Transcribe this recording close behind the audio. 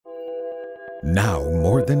Now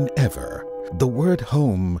more than ever, the word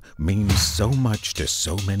home means so much to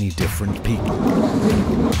so many different people.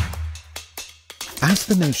 As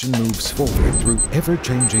the nation moves forward through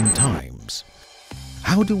ever-changing times,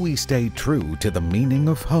 how do we stay true to the meaning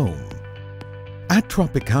of home? At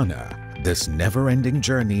Tropicana, this never-ending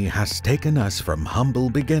journey has taken us from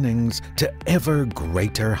humble beginnings to ever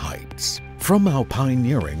greater heights. From our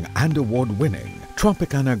pioneering and award-winning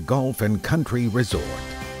Tropicana Golf and Country Resort,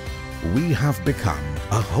 we have become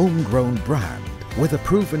a homegrown brand with a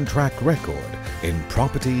proven track record in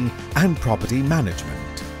property and property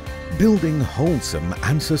management, building wholesome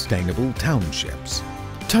and sustainable townships,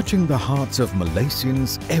 touching the hearts of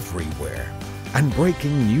Malaysians everywhere, and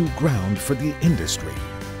breaking new ground for the industry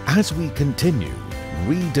as we continue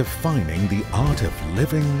redefining the art of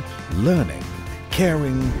living, learning,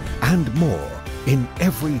 caring, and more in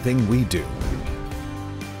everything we do.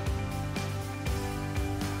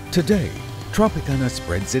 Today, Tropicana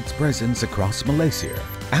spreads its presence across Malaysia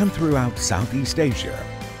and throughout Southeast Asia,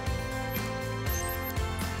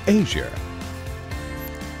 Asia,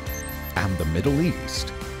 and the Middle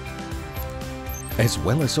East, as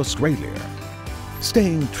well as Australia.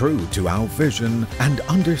 Staying true to our vision and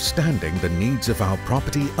understanding the needs of our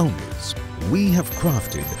property owners, we have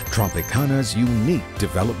crafted Tropicana's unique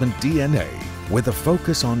development DNA with a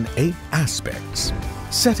focus on 8 aspects,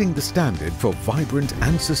 setting the standard for vibrant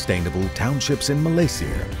and sustainable townships in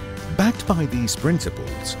Malaysia. Backed by these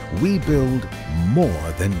principles, we build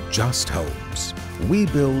more than just homes. We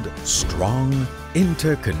build strong,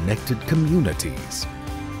 interconnected communities.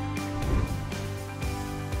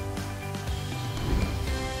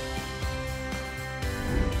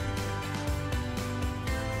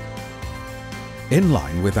 In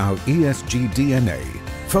line with our ESG DNA,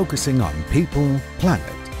 focusing on people,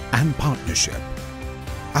 planet, and partnership.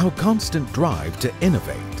 Our constant drive to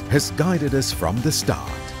innovate has guided us from the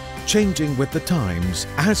start, changing with the times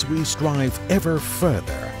as we strive ever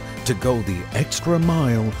further to go the extra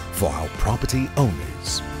mile for our property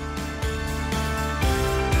owners.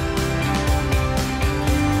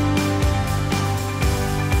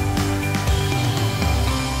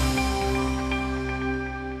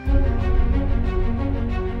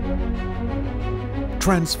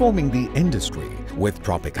 Transforming the industry with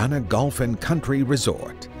Tropicana Golf and Country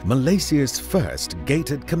Resort, Malaysia's first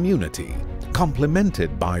gated community,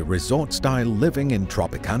 complemented by resort-style living in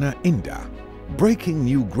Tropicana Indah. Breaking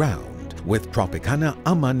new ground with Tropicana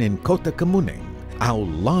Aman in Kota Kemuning, our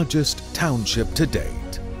largest township to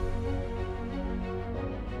date.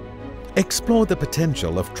 Explore the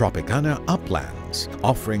potential of Tropicana Uplands,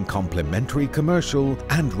 offering complementary commercial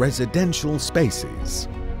and residential spaces.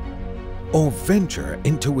 Or venture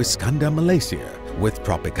into Iskandar, Malaysia with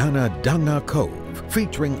Tropicana Danga Cove,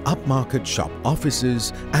 featuring upmarket shop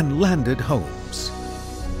offices and landed homes.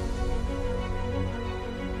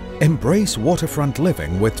 Embrace waterfront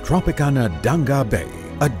living with Tropicana Danga Bay,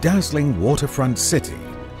 a dazzling waterfront city.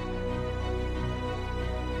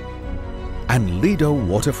 And Lido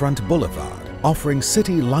Waterfront Boulevard, offering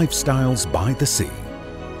city lifestyles by the sea.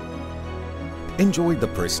 Enjoy the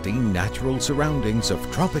pristine natural surroundings of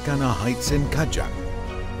Tropicana Heights in Kajang.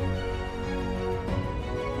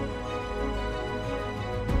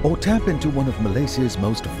 Or tap into one of Malaysia's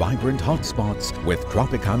most vibrant hotspots with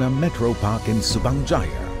Tropicana Metro Park in Subang Jaya.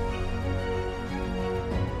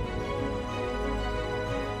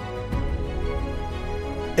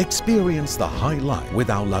 Experience the high life with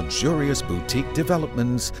our luxurious boutique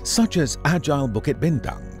developments such as Agile Bukit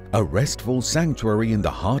Bintang, a restful sanctuary in the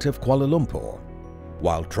heart of Kuala Lumpur,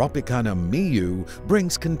 while Tropicana Miu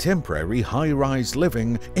brings contemporary high-rise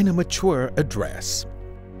living in a mature address.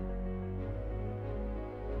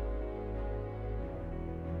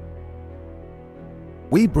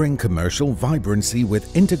 We bring commercial vibrancy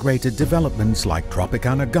with integrated developments like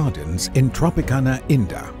Tropicana Gardens in Tropicana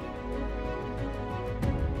Indah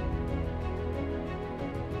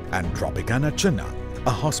and Tropicana Chenang, a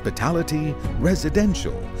hospitality,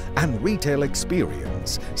 residential, and retail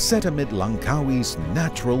experience set amid Langkawi's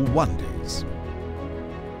natural wonders.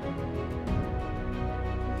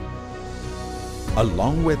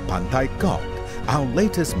 Along with Pantai Kok, our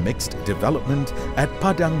latest mixed development at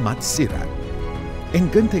Padang Matsirat. In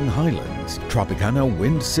Genting Highlands, Tropicana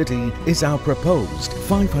Wind City is our proposed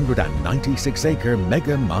 596-acre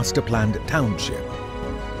mega master-planned township.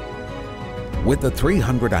 With the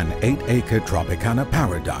 308-acre Tropicana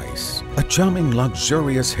Paradise, a charming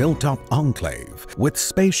luxurious hilltop enclave with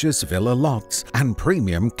spacious villa lots and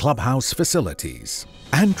premium clubhouse facilities.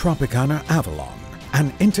 And Tropicana Avalon,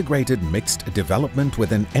 an integrated mixed development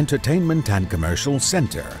with an entertainment and commercial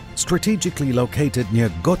center strategically located near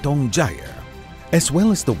Gotong Jaya, as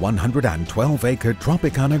well as the 112-acre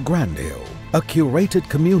Tropicana Grand Hill, a curated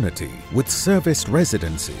community with serviced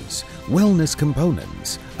residences, wellness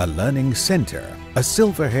components, a learning center, a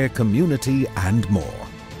silver hair community and more.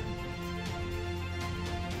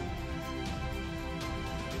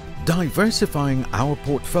 Diversifying our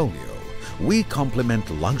portfolio, we complement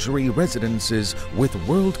luxury residences with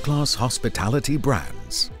world-class hospitality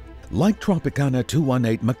brands, like Tropicana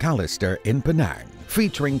 218 McAllister in Penang,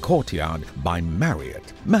 featuring Courtyard by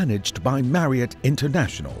Marriott, managed by Marriott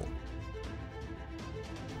International,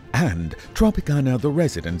 and Tropicana The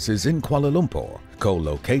Residences in Kuala Lumpur,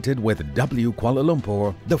 co-located with W Kuala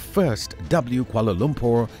Lumpur, the first W Kuala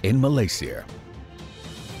Lumpur in Malaysia.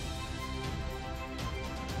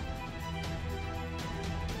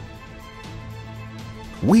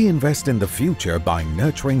 We invest in the future by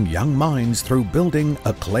nurturing young minds through building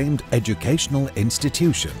acclaimed educational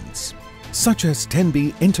institutions, such as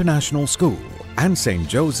Tenby International School and St.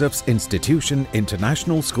 Joseph's Institution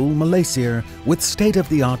International School Malaysia with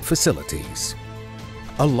state-of-the-art facilities.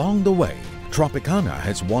 Along the way, Tropicana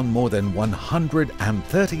has won more than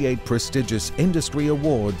 138 prestigious industry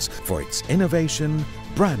awards for its innovation,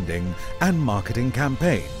 branding and marketing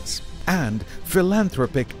campaigns and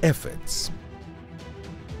philanthropic efforts,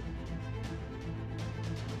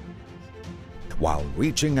 while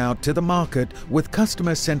reaching out to the market with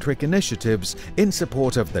customer-centric initiatives in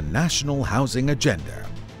support of the national housing agenda.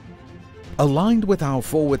 Aligned with our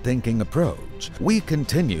forward-thinking approach, we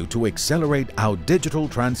continue to accelerate our digital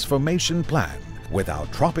transformation plan with our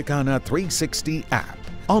Tropicana 360 app,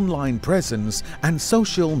 online presence and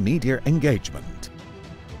social media engagement.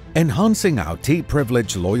 Enhancing our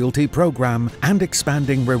T-Privilege loyalty program and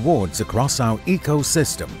expanding rewards across our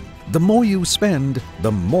ecosystem. The more you spend,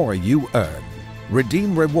 the more you earn.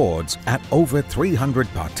 Redeem rewards at over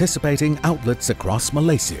 300 participating outlets across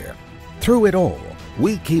Malaysia. Through it all,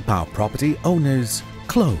 we keep our property owners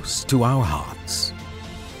close to our hearts.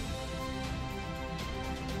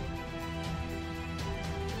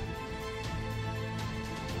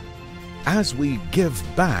 As we give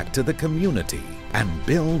back to the community and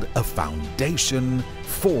build a foundation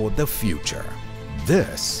for the future.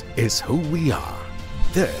 This is who we are.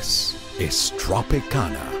 This is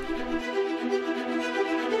Tropicana.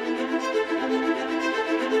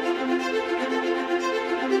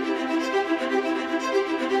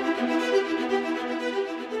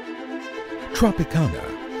 Tropicana,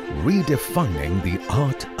 redefining the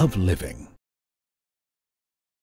art of living.